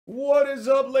What is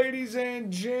up, ladies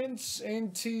and gents?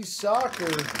 NT Soccer.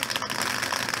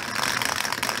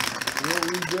 Here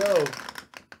we go.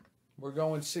 We're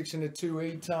going 6 and a 2,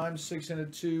 8 times. 6 and a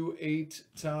 2, 8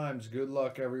 times. Good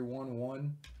luck, everyone.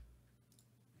 1,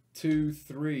 2,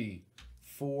 3,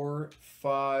 4,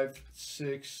 5,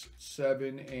 6,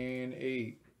 7, and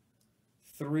 8.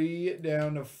 3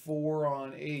 down to 4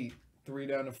 on 8. 3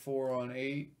 down to 4 on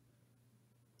 8.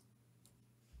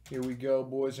 Here we go,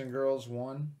 boys and girls.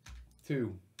 1,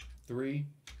 2, 3,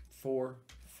 4,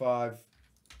 5,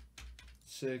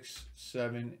 6,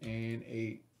 7, and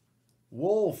 8.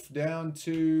 Wolf down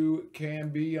to Can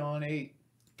Be on 8.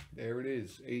 There it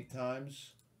is. 8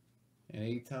 times and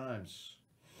 8 times.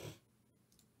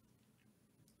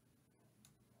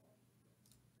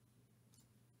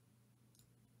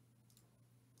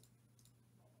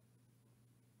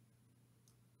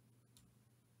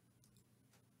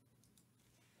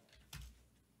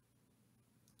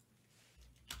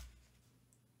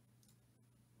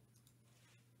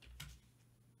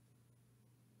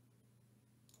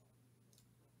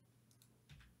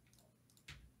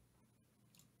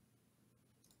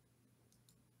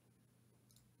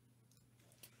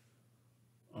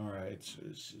 Alright, so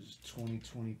this is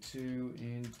 2022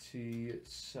 NT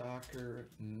Soccer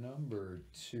number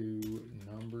 2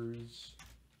 numbers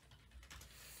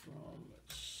from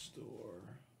store.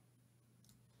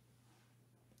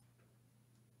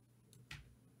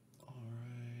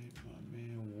 Alright, my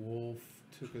man Wolf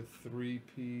took a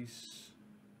 3-piece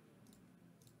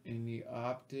in the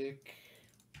optic.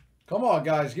 Come on,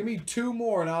 guys, give me 2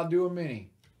 more and I'll do a mini.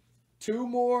 2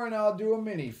 more and I'll do a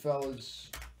mini, fellas.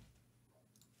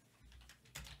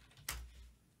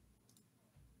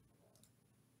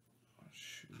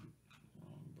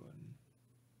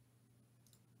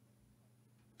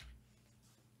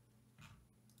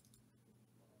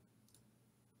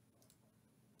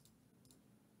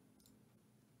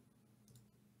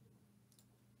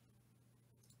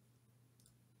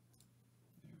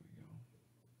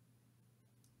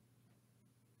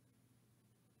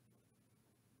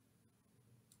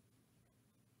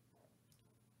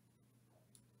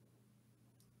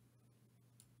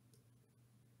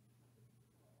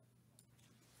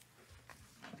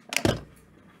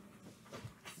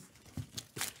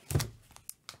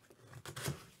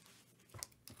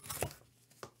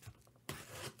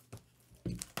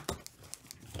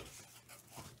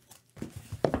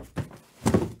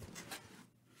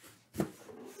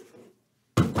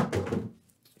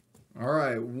 All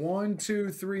right, 1, 2,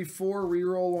 3, 4.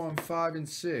 Reroll on 5 and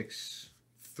 6.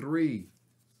 3.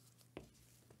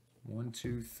 1,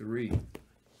 2, 3.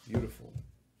 Beautiful.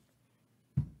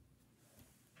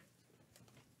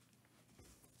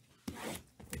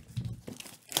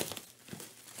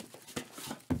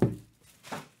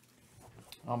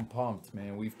 I'm pumped,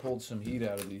 man. We've pulled some heat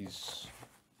out of these.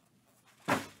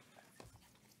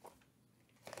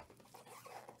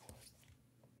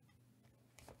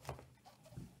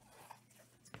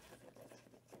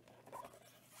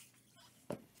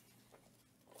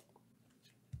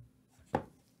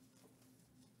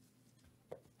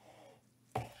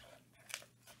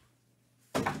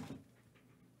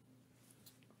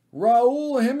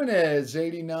 Raul Jimenez,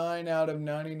 89 out of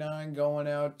 99, going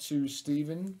out to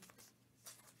Steven.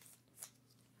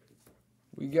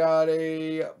 We got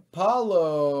a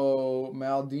Paulo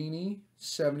Maldini,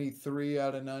 73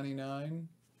 out of 99,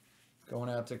 going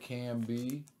out to Cam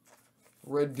B.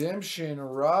 Redemption,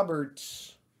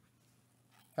 Roberts.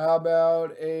 How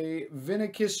about a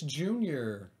Vinicius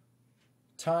Jr.,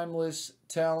 Timeless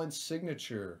Talent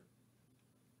Signature.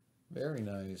 Very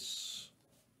nice.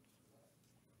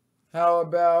 How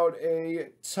about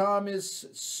a Thomas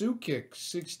Sukic,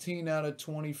 16 out of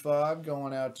 25,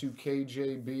 going out to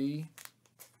KJB.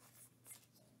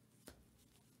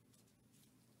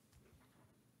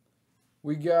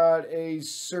 We got a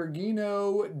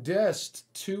Sergino Dest,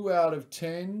 2 out of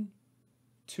 10.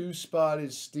 2 spot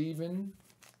is Steven.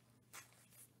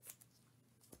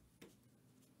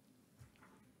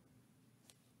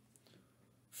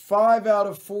 Five out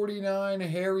of 49,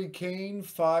 Harry Kane.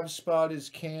 5 spot is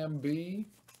Cam B.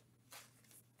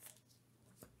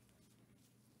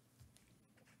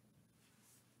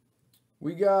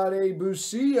 We got a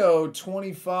Bucio,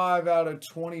 25 out of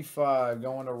 25,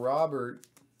 going to Robert.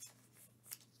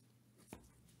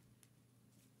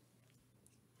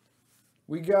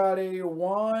 We got a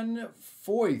Juan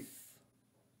Foyth.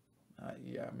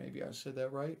 Yeah, maybe I said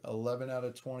that right. 11 out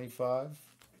of 25.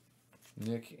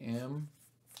 Nick M.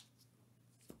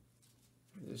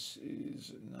 This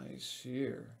is nice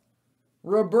here.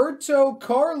 Roberto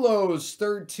Carlos,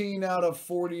 13 out of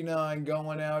 49,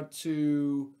 going out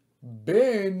to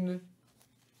Ben.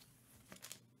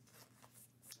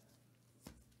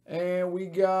 And we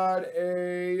got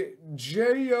a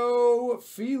J.O.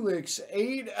 Felix,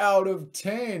 8 out of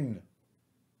 10.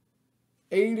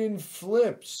 Aiden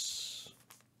Flips.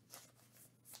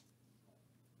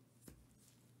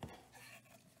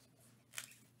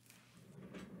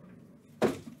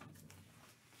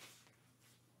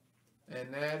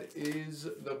 And that is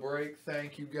the break.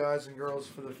 Thank you guys and girls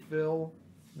for the fill.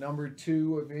 Number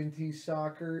 2 of NT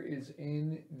Soccer is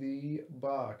in the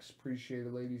box. Appreciate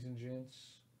it, ladies and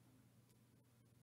gents.